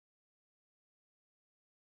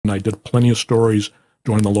And I did plenty of stories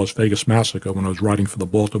during the Las Vegas massacre when I was writing for the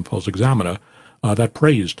Baltimore Post-Examiner that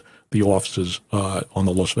praised the officers on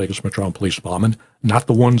the Las Vegas Metropolitan Police Department, not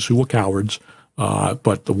the ones who were cowards,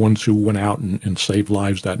 but the ones who went out and saved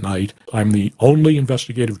lives that night. I'm the only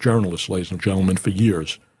investigative journalist, ladies and gentlemen, for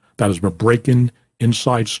years that has been breaking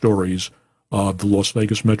inside stories of the Las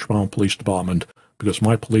Vegas Metropolitan Police Department because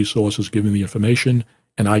my police sources give me the information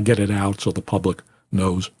and I get it out so the public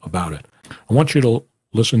knows about it. I want you to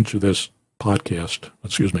listen to this podcast,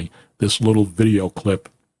 this little video clip,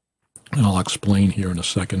 and I'll explain here in a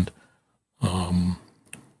second.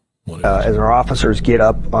 As our officers get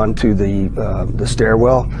up onto the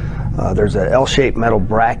stairwell, there's an L-shaped metal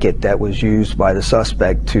bracket that was used by the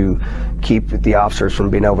suspect to keep the officers from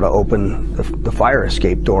being able to open the fire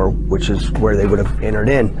escape door, which is where they would have entered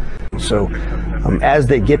in. So as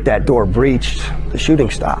they get that door breached, the shooting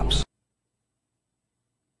stops.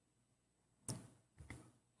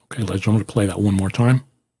 Okay, let's play that one more time.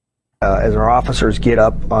 As our officers get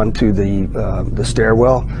up onto the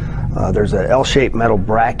stairwell, there's an L-shaped metal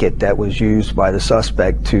bracket that was used by the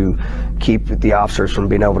suspect to keep the officers from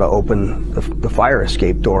being able to open the fire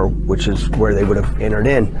escape door, which is where they would have entered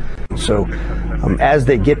in. So as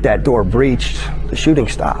they get that door breached, the shooting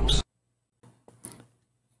stops.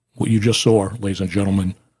 What you just saw, ladies and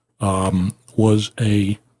gentlemen, was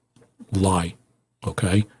a lie,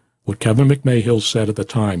 okay? What Kevin McMahill said at the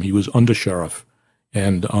time, he was undersheriff,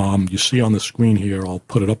 and you see on the screen here, I'll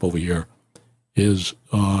put it up over here, is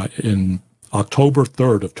in October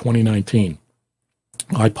 3rd of 2019,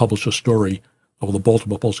 I published a story, the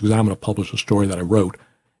Baltimore Post-Examiner published a story that I wrote,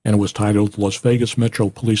 and it was titled, Las Vegas Metro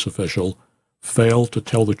Police Official Failed to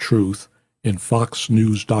Tell the Truth in Fox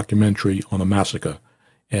News Documentary on the Massacre.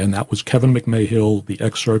 And that was Kevin McMahill, the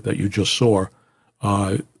excerpt that you just saw,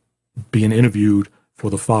 being interviewed for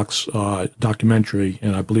the Fox documentary,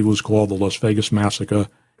 and I believe it was called The Las Vegas Massacre,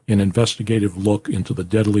 an investigative look into the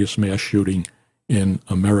deadliest mass shooting in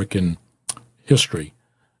American history.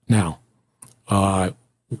 Now,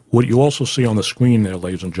 what you also see on the screen there,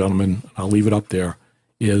 ladies and gentlemen, I'll leave it up there,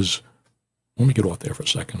 is, let me get off there for a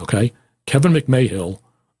second, okay? Kevin McMahill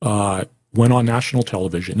went on national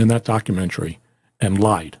television in that documentary and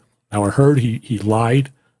lied. Now, I heard he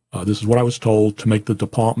lied, this is what I was told, to make the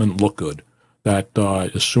department look good. That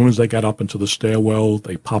as soon as they got up into the stairwell,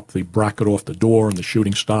 they popped the bracket off the door and the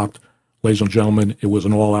shooting stopped. Ladies and gentlemen, it was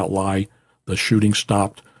an all-out lie. The shooting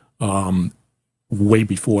stopped way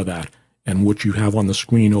before that. And what you have on the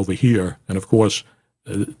screen over here, and of course,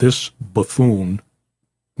 this buffoon,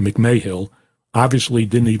 McMahill, obviously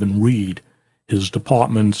didn't even read his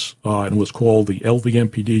department's, and was called the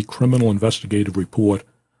LVMPD Criminal Investigative Report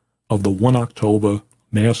of the 1 October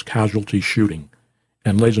mass casualty shooting.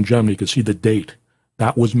 And ladies and gentlemen, you can see the date.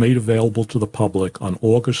 That was made available to the public on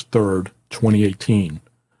August 3rd, 2018,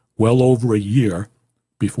 well over a year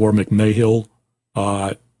before McMahill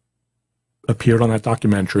appeared on that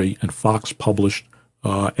documentary and Fox published,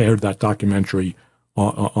 aired that documentary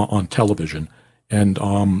on television. And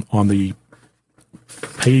on the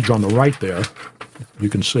page on the right there, you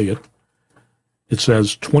can see it, it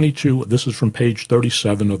says 22, this is from page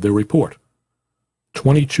 37 of their report,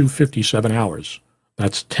 22:57 hours.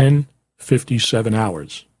 That's 10:57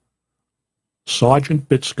 hours. Sergeant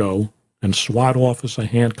Bitsko and SWAT Officer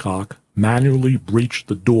Hancock manually breached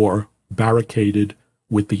the door barricaded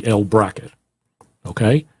with the L bracket.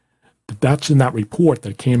 Okay? That's in that report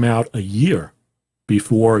that came out a year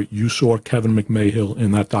before you saw Kevin McMahill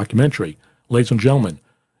in that documentary. Ladies and gentlemen,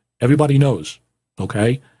 everybody knows,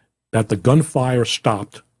 okay, that the gunfire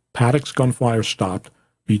stopped, Paddock's gunfire stopped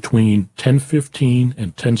between 10:15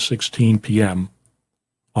 and 10:16 p.m.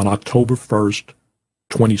 on October 1st,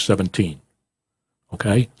 2017.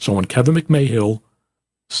 Okay? So when Kevin McMahill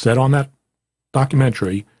said on that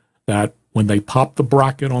documentary that when they popped the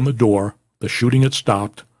bracket on the door, the shooting had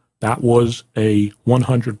stopped, that was a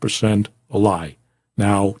 100% a lie.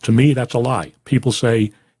 Now, to me, that's a lie. People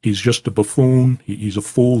say he's just a buffoon, he's a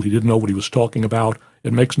fool, he didn't know what he was talking about.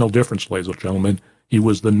 It makes no difference, ladies and gentlemen. He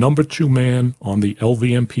was the number 2 man on the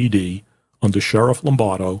LVMPD under Sheriff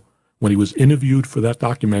Lombardo when he was interviewed for that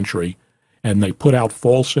documentary, and they put out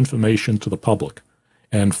false information to the public.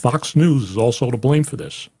 And Fox News is also to blame for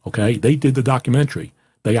this, okay? They did the documentary.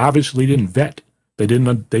 They obviously didn't vet. They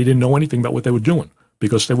didn't know anything about what they were doing,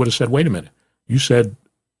 because they would have said, wait a minute, you said,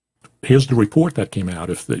 here's the report that came out.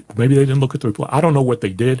 Maybe they didn't look at the report. I don't know what they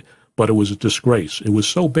did, but it was a disgrace. It was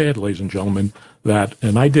so bad, ladies and gentlemen, that,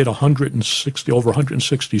 and I did over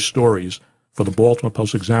 160 stories for the Baltimore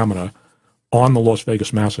Post-Examiner on the Las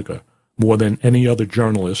Vegas Massacre, more than any other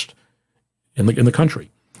journalist in the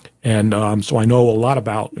country. And so I know a lot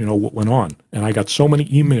about, what went on. And I got so many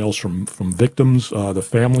emails from victims, the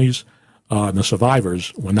families, and the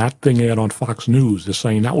survivors. When that thing aired on Fox News, they're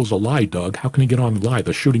saying, that was a lie, Doug. How can he get on the lie?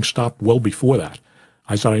 The shooting stopped well before that.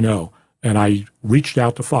 I said, I know. And I reached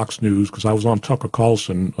out to Fox News because I was on Tucker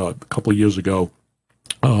Carlson a couple of years ago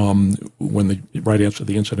right after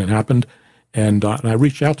the incident happened. And I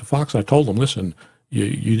reached out to Fox. I told them, listen,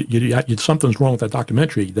 something's wrong with that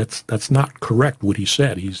documentary. That's not correct what he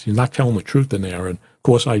said. He's not telling the truth in there. And of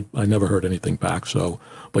course, I never heard anything back. So,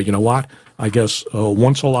 but you know what? I guess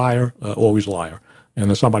once a liar, always a liar. And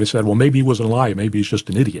then somebody said, well, maybe he wasn't a liar. Maybe he's just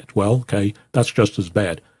an idiot. Well, okay, that's just as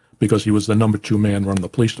bad because he was the number 2 man running the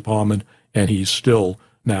police department, and he's still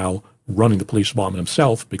now running the police department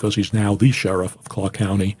himself because he's now the sheriff of Clark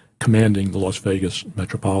County, commanding the Las Vegas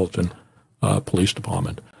Metropolitan Police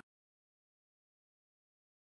Department.